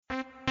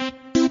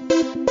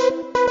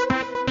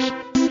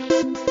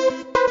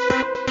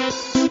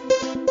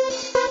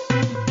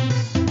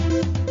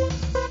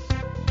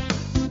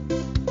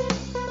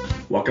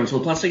to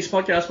the Plus Six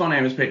Podcast. My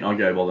name is Pete and I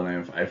go by the name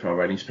of AFL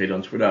Ratings Pete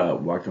on Twitter.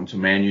 Welcome to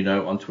Man You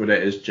Know on Twitter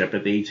is Jep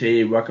at the ET.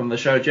 Welcome to the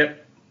show,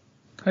 Jep.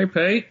 Hey,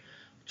 Pete.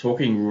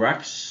 Talking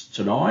rucks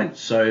tonight.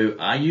 So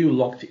are you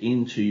locked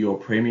into your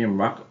premium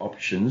ruck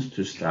options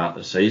to start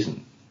the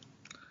season?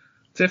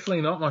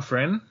 Definitely not, my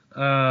friend.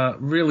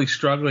 Really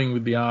struggling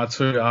with the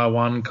R2,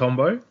 R1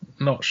 combo.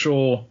 Not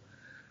sure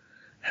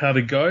how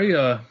to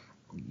go.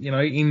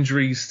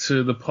 Injuries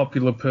to the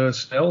popular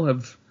personnel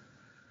have,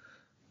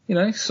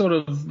 sort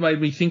of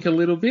made me think a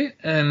little bit.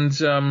 And,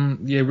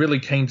 really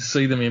keen to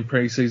see them in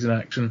pre-season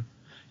action.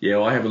 Yeah,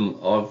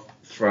 I've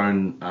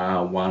thrown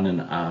R1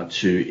 and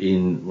R2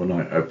 in when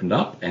I opened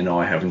up, and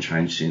I haven't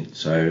changed since.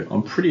 So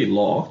I'm pretty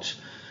locked.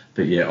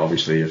 But yeah,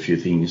 obviously a few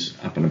things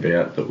up and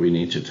about that we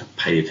need to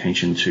pay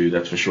attention to,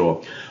 that's for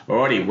sure.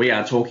 Alrighty, we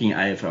are talking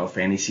AFL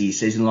Fantasy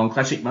Season-Long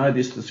Classic Mode.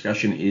 This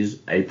discussion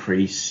is a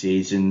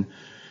pre-season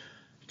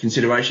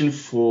consideration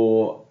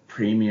for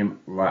premium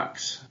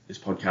rucks. This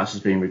podcast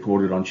is being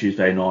recorded on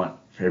Tuesday night,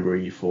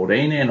 February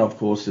 14, and of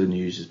course the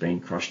news is being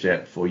crushed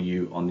out for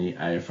you on the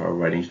AFL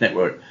Ratings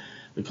Network.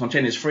 The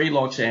content is free,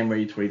 likes and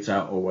retweets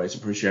are always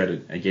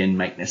appreciated. Again,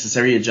 make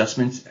necessary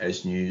adjustments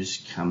as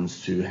news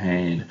comes to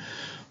hand.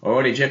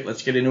 Alrighty, Jep,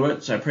 let's get into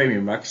it. So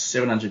premium rucks,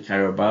 700k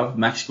or above.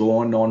 Max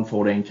Gawn,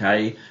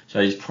 914k.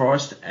 So he's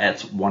priced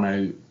at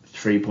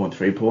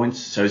 103.3 points.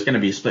 So he's going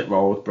to be a split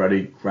roll with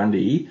Brody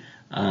Grundy.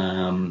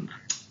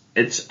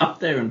 It's up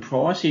there in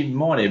price. He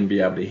might even be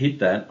able to hit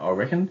that, I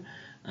reckon,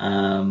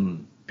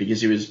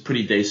 because he was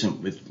pretty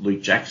decent with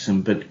Luke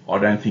Jackson, but I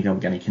don't think I'm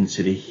going to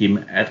consider him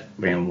at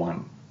round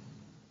one.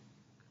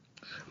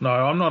 No,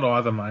 I'm not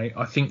either, mate.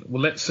 I think,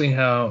 let's see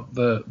how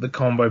the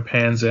combo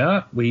pans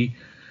out. We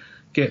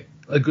get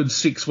a good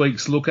 6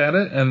 weeks look at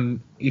it,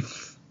 and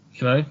if,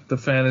 the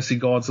fantasy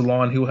gods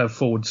align, he'll have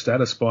forward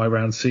status by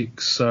round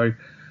 6. So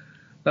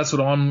that's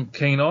what I'm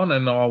keen on,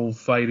 and I'll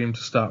fade him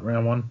to start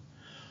round 1.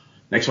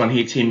 Next one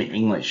here, Tim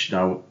English,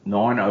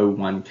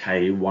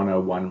 901k,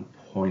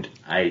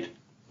 101.8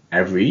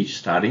 average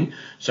starting.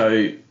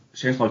 So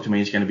sounds like to me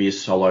he's going to be a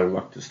solo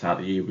ruck to start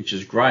the year, which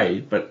is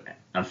great, but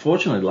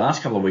unfortunately the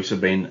last couple of weeks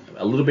have been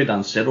a little bit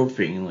unsettled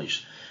for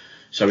English.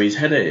 So he's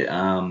had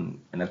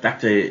an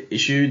adductor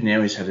issue,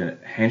 now he's had a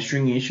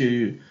hamstring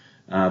issue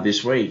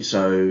this week,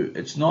 so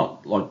it's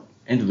not like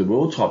end of the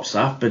world type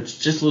stuff, but it's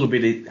just a little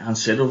bit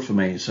unsettled for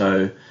me.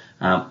 So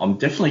I'm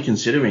definitely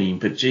considering him,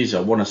 but geez, I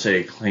want to see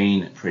a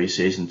clean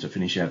pre-season to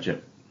finish out,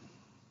 Jep.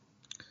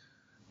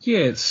 Yeah,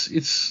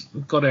 it's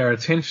got our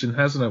attention,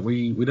 hasn't it?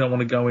 We don't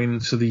want to go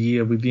into the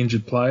year with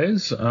injured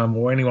players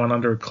or anyone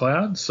under a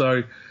cloud,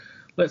 so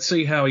let's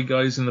see how he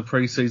goes in the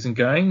pre-season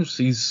games.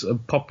 He's a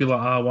popular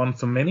R1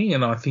 for many,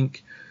 and I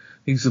think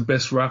he's the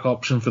best ruck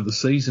option for the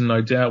season,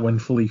 no doubt, when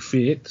fully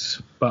fit.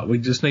 But we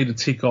just need to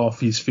tick off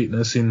his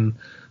fitness in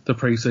the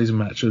pre-season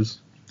matches.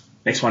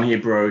 Next one here,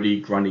 Brody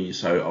Grundy.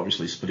 So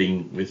obviously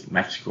splitting with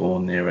Max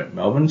Gawn there at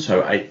Melbourne.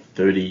 So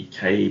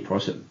 830k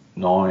price at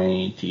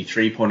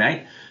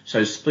 93.8.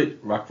 So split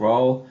ruck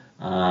roll.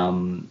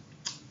 The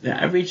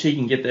average he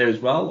can get there as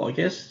well, I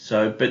guess.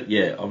 So, but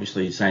yeah,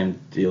 obviously same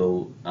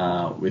deal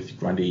with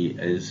Grundy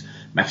as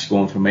Max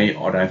Gawn for me.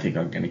 I don't think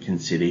I'm going to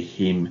consider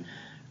him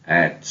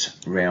at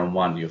round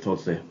 1. Your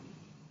thoughts there?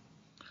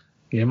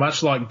 Yeah,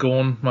 much like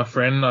Gawn, my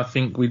friend. I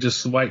think we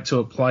just wait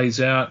till it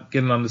plays out,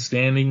 get an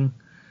understanding,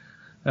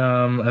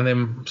 and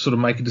then sort of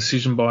make a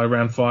decision by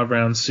round 5,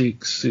 round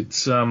 6.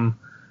 It's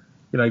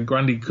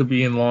Grundy could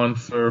be in line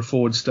for a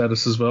forward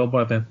status as well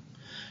by then.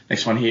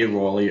 Next one here,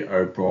 Riley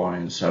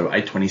O'Brien. So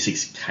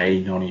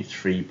 826k,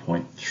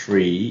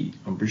 93.3.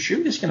 I'm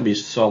presuming it's going to be a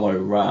solo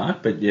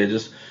ruck, but yeah,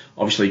 just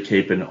obviously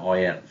keep an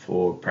eye out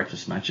for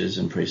practice matches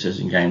and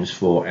pre-season games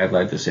for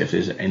Adelaide to see if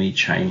there's any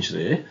change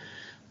there.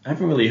 I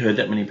haven't really heard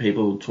that many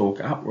people talk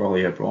up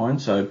Riley O'Brien,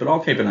 but I'll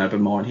keep an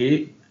open mind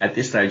here. At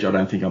this stage, I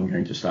don't think I'm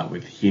going to start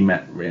with him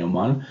at round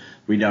 1.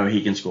 We know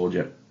he can score,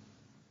 Jep.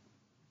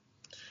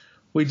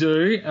 We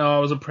do. I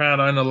was a proud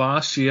owner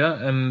last year,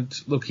 and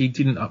look, he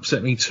didn't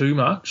upset me too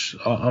much.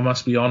 I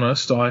must be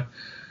honest. I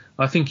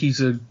think he's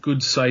a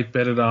good, safe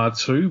bet at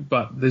R2,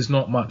 but there's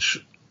not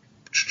much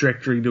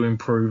trajectory to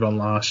improve on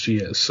last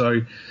year.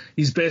 So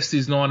his best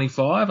is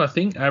 95, I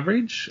think,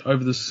 average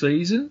over the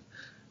season.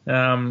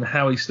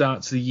 How he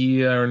starts the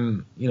year,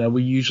 and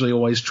we usually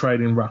always trade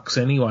in rucks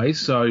anyway.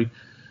 So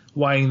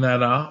weighing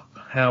that up,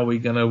 how are we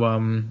going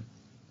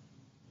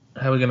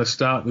to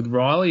start with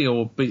Riley,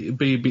 or be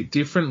a bit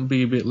different,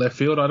 be a bit left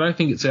field? I don't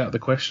think it's out of the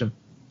question.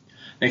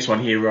 Next one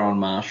here, Rowan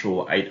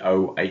Marshall,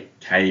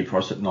 808k,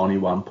 price at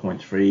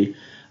 91.3.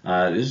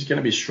 This is going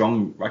to be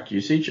strong ruck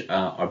usage.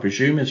 I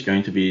presume it's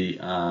going to be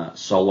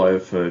solo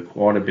for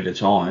quite a bit of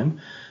time.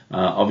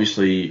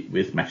 Obviously,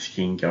 with Max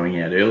King going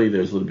out early,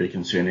 there's a little bit of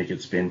concern he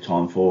could spend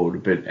time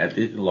forward. But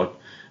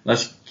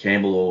unless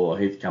Campbell or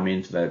Heath come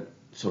into that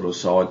sort of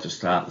side to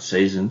start the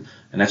season,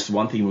 and that's the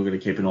one thing we're going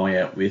to keep an eye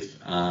out with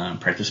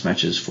practice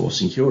matches for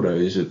St Kilda,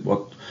 is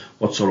what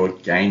sort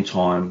of game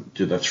time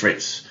do the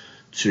threats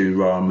to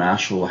Rowan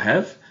Marshall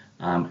have?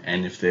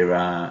 and if there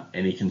are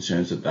any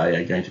concerns that they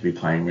are going to be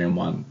playing round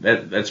one.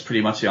 That's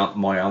pretty much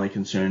my only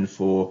concern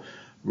for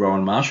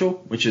Rowan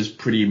Marshall, which is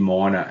pretty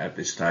minor at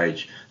this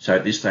stage. So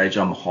at this stage,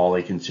 I'm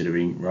highly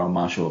considering Rowan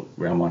Marshall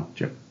round one.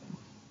 Yep.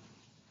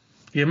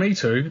 Yeah, me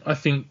too. I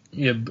think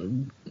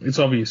it's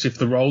obvious. If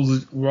the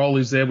role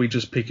is there, we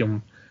just pick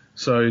him.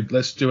 So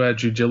let's do our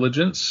due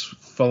diligence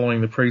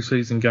following the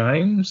preseason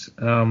games.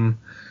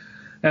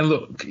 And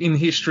look, in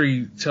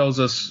history tells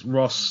us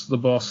Ross, the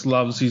boss,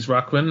 loves his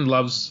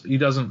ruckman. He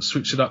doesn't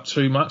switch it up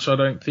too much, I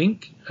don't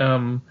think.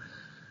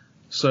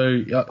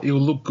 So he'll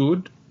look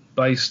good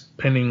based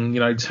pending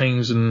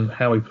teams and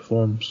how he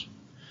performs.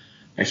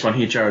 Next one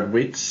here, Jared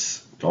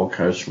Witts, Gold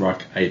Coast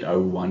Ruck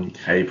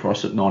 801k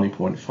price at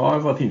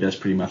 90.5. I think that's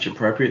pretty much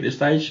appropriate at this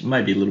stage.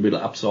 Maybe a little bit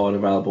of upside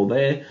available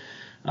there.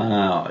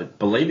 I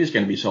believe he's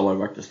going to be solo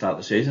ruck to start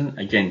the season.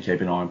 Again,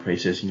 keep an eye on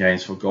pre-season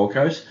games for Gold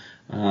Coast.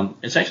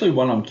 It's actually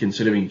one I'm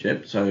considering,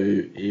 Jep. So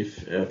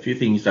if a few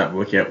things don't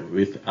work out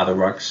with other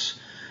rucks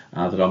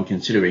that I'm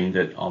considering,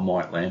 that I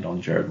might land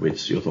on Jared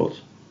Witts. Your thoughts?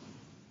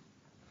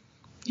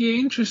 Yeah,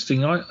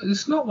 interesting.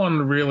 It's not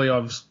one really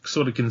I've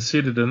sort of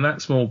considered, and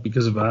that's more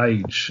because of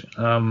age.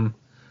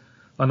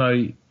 I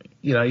know,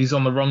 he's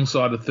on the wrong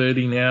side of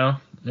 30 now,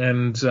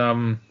 and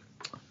I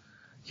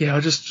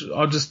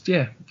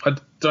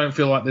don't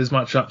feel like there's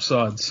much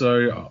upside,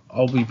 so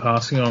I'll be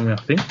passing on him,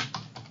 I think.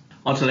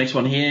 On to the next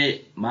one here,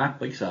 Mark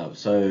Blicksarv.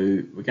 So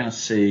we're going to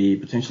see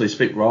potentially a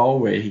split role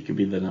where he could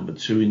be the number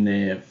 2 in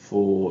there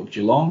for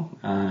Geelong.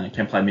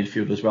 Can play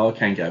midfield as well,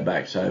 can go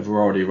back. So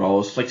variety of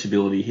roles,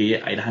 flexibility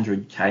here,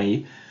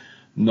 800k,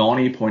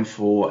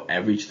 90.4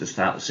 average to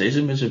start the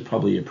season, which is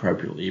probably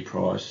appropriately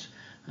priced.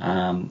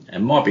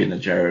 And might be in the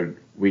Jared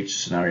Witts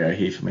scenario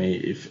here for me.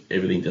 If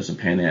everything doesn't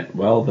pan out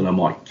well, then I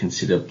might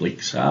consider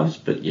Blicksarv.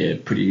 But yeah,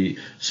 pretty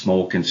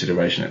small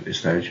consideration at this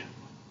stage.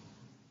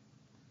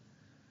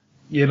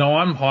 Yeah, no,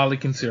 I'm highly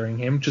considering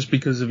him just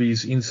because of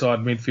his inside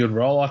midfield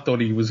role. I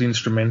thought he was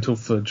instrumental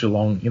for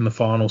Geelong in the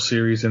final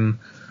series in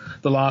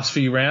the last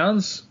few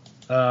rounds.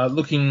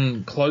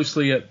 Looking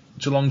closely at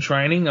Geelong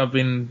training, I've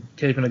been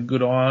keeping a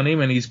good eye on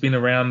him, and he's been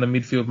around the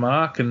midfield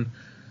mark and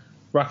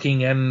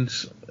rucking and,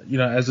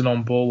 as an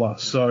on-baller.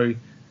 So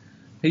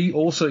he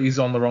also is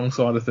on the wrong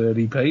side of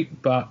 30,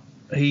 Pete, but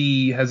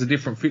he has a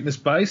different fitness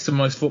base to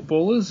most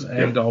footballers,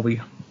 and I'll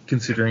be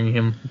considering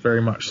him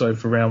very much so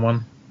for round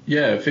one.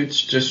 Yeah, if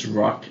it's just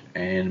ruck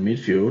and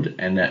midfield,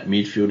 and that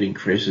midfield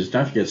increases,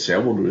 don't forget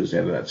Selwood was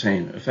out of that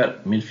team. If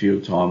that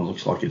midfield time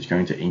looks like it's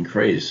going to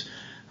increase,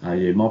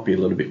 it might be a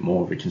little bit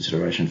more of a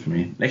consideration for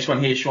me. Next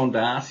one here, Sean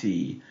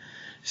Darcy,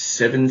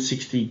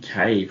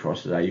 760k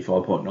price at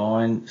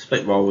 85.9.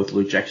 Split role with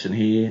Luke Jackson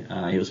here.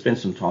 He'll spend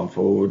some time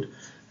forward.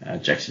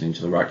 Jackson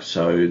into the ruck,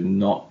 so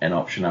not an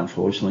option,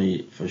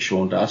 unfortunately, for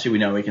Sean Darcy. We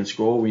know he can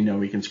score. We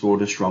know he can score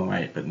at a strong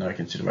rate, but no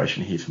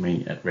consideration here for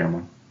me at round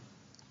one.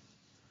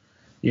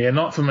 Yeah,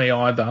 not for me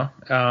either.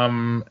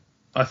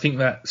 I think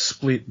that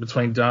split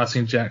between Darcy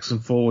and Jackson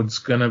forward's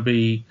going to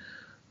be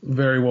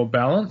very well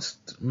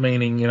balanced,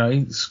 meaning,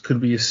 it could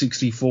be a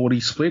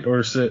 60-40 split or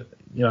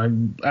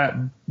at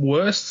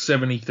worst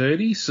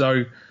 70-30.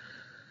 So,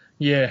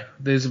 yeah,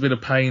 there's a bit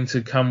of pain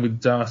to come with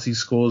Darcy's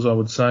scores, I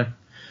would say.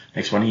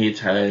 Next one here,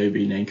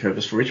 Toby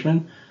Nankervis for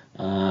Richmond.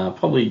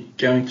 Probably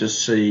going to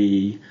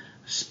see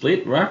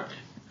split ruck.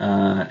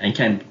 And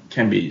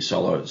can be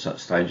solo at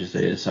such stages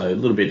there, so a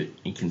little bit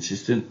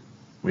inconsistent,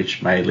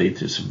 which may lead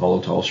to some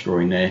volatile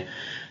scoring there.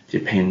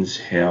 Depends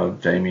how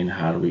Damien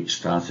Hardwick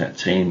starts that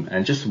team.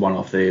 And just the one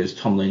off there is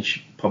Tom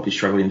Lynch probably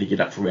struggling to get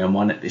up for round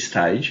one at this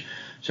stage,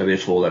 so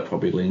therefore that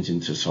probably leans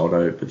into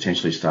Soldo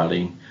potentially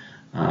starting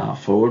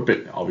forward,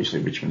 but obviously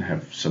Richmond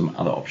have some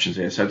other options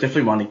there. So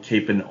definitely want to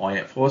keep an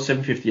eye out for.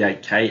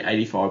 758k,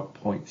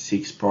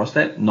 85.6 price,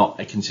 that not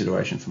a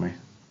consideration for me.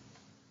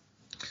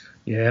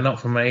 Yeah, not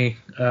for me.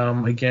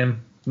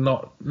 Again,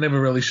 never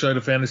really showed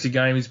a fantasy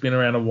game. He's been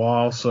around a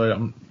while,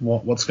 so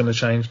what's going to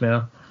change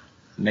now?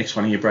 Next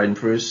one here, Braden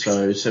Pruce.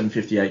 So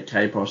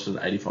 758k price at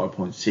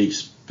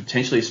 85.6.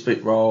 Potentially a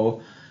split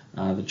role.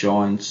 The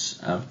Giants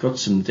have got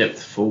some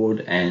depth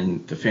forward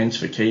and defence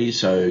for key.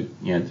 So,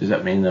 does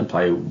that mean they'll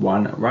play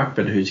one ruck,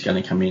 but who's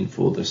going to come in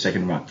for the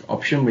second ruck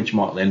option, which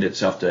might lend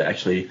itself to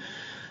actually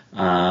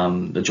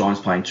the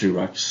Giants playing 2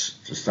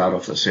 rucks to start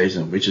off the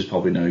season, which is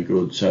probably no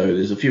good. So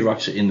there's a few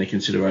rucks in the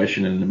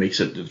consideration and the mix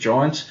at the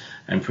Giants,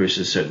 and Pruce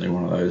is certainly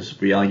one of those.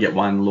 We only get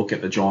one look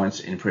at the Giants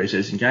in a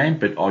pre-season game,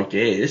 but I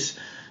guess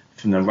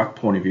from the ruck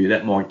point of view,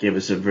 that might give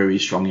us a very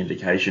strong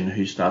indication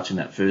who starts in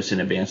that first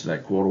centre bounce of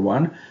that quarter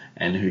one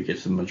and who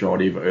gets the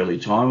majority of early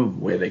time of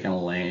where they're going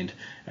to land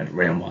at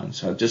round one.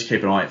 So just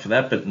keep an eye out for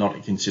that, but not a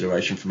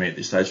consideration for me at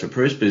this stage for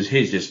Pruce, because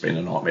he's just been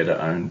a nightmare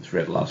to own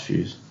throughout the last few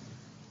years.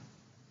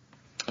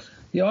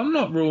 Yeah, I'm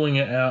not ruling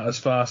it out as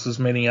fast as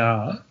many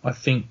are. I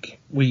think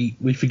we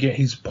forget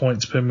his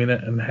points per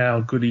minute and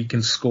how good he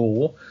can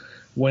score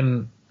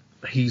when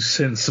he's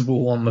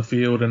sensible on the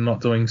field and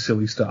not doing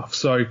silly stuff.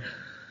 So,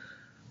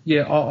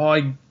 yeah,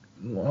 I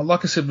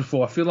like I said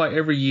before, I feel like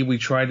every year we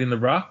trade in the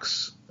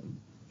rucks,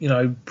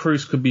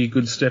 Bruce could be a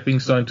good stepping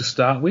stone to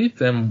start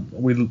with, and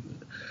we'll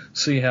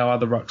see how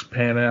other rucks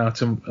pan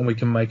out, and we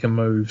can make a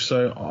move.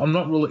 So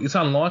it's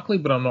unlikely,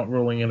 but I'm not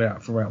ruling it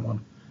out for round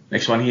one.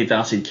 Next one here,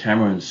 Darcy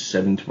Cameron's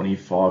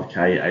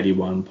 725k,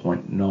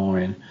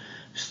 81.9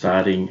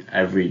 starting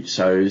average.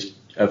 So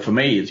for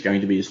me, it's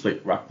going to be a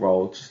split ruck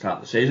role to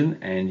start the season,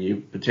 and you're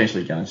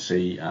potentially going to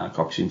see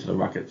Cox into the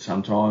ruck at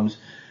sometimes,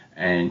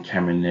 and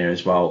Cameron there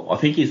as well. I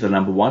think he's the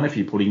number one if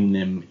you're putting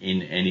them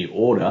in any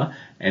order,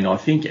 and I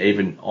think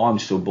even I'm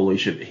still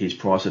bullish at his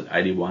price at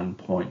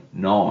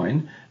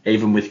 81.9,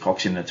 even with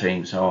Cox in the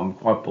team. So I'm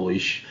quite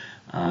bullish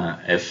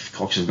if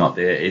Cox is not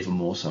there, even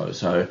more so.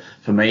 So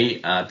for me,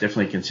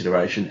 definitely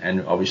consideration,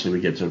 and obviously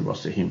we get to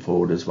roster him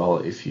forward as well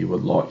if you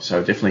would like. So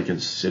definitely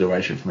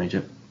consideration for me,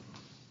 Jeff.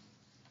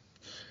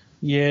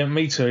 Yeah,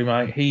 me too,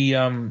 mate.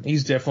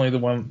 He's definitely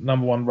the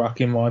number one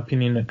ruck in my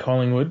opinion at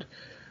Collingwood.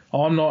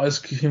 I'm not as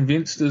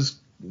convinced as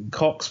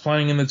Cox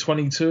playing in the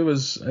 22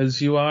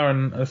 as you are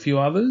and a few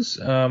others.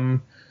 I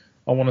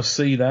want to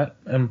see that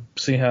and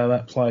see how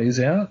that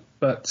plays out.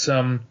 But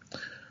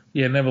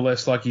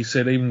nevertheless, like you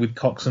said, even with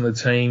Cox in the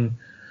team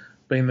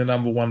being the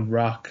number one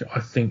ruck, I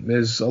think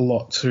there's a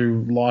lot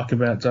to like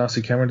about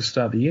Darcy Cameron to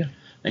start the year.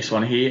 Next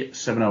one here,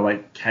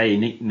 708k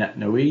Nick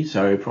Natnui,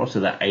 so price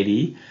of that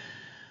 80.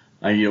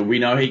 We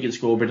know he can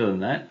score better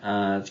than that.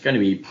 It's going to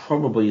be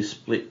probably a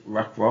split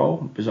ruck role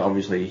because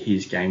obviously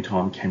his game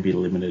time can be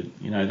limited.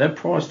 That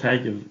price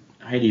tag of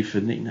 80 for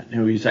Nick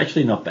Natnui is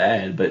actually not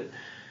bad, but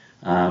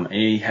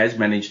he has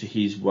managed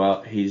his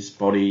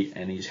body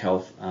and his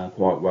health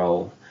quite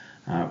well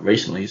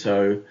recently.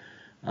 So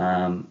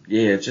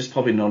it's just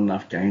probably not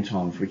enough game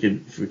time. If we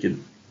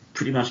could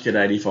pretty much get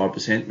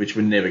 85%, which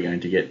we're never going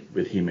to get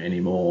with him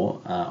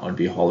anymore, I'd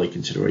be highly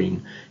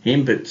considering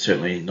him, but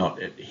certainly not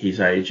at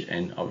his age,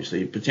 and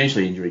obviously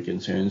potentially injury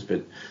concerns.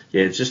 But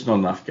it's just not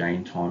enough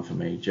game time for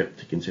me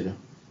to consider.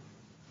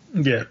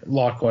 Yeah,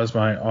 likewise,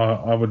 mate.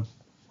 I would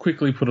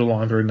quickly put a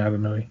line through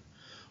Natanui.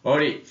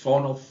 Alrighty,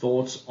 final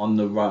thoughts on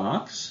the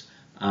Rucks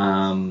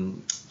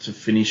to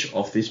finish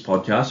off this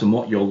podcast, and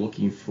what you're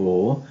looking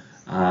for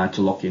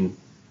to lock in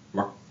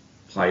ruck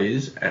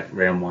players at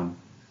round one.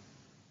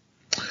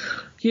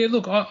 Yeah,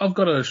 look, I've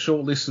got a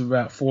short list of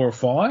about 4 or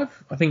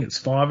 5. I think it's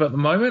 5 at the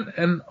moment,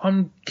 and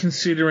I'm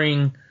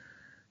considering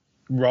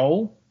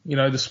role,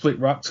 the split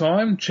ruck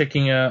time,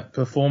 checking out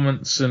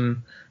performance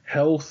and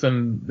health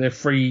and their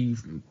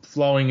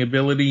free-flowing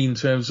ability in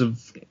terms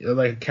of are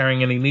they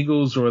carrying any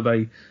niggles or are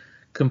they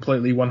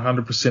completely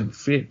 100%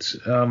 fit.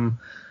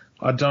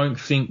 I don't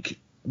think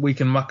we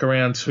can muck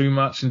around too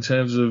much in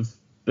terms of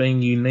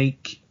being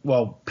unique,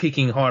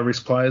 picking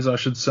high-risk players, I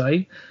should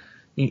say,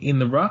 in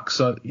the ruck.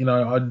 So,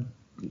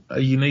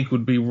 a unique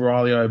would be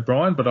Riley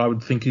O'Brien, but I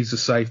would think he's a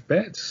safe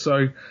bet.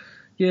 So,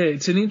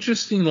 it's an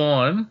interesting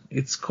line.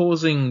 It's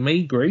causing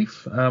me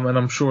grief, and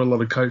I'm sure a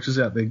lot of coaches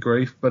out there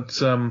grief,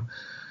 but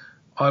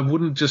I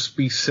wouldn't just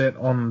be set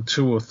on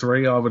 2 or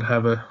 3. I would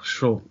have a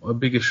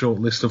bigger short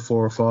list of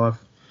 4 or 5.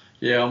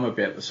 Yeah, I'm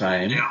about the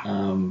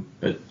same,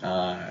 but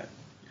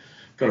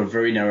got a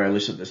very narrow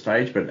list at this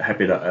stage, but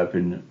happy to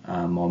open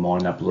my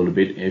mind up a little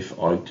bit if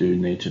I do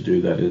need to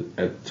do that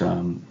at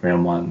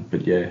round one.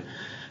 But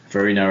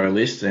very narrow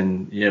list,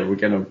 and we're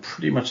going to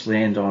pretty much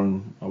land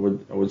on, I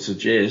would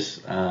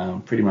suggest,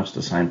 pretty much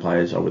the same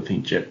players, I would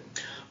think, Jep.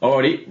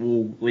 Alrighty,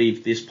 we'll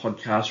leave this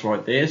podcast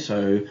right there.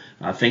 So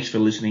thanks for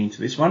listening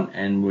to this one,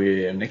 and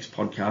our next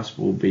podcast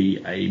will be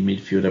a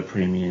midfielder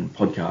premium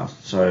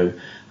podcast. So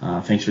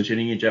thanks for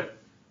tuning in, Jep.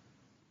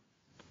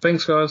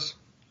 Thanks, guys.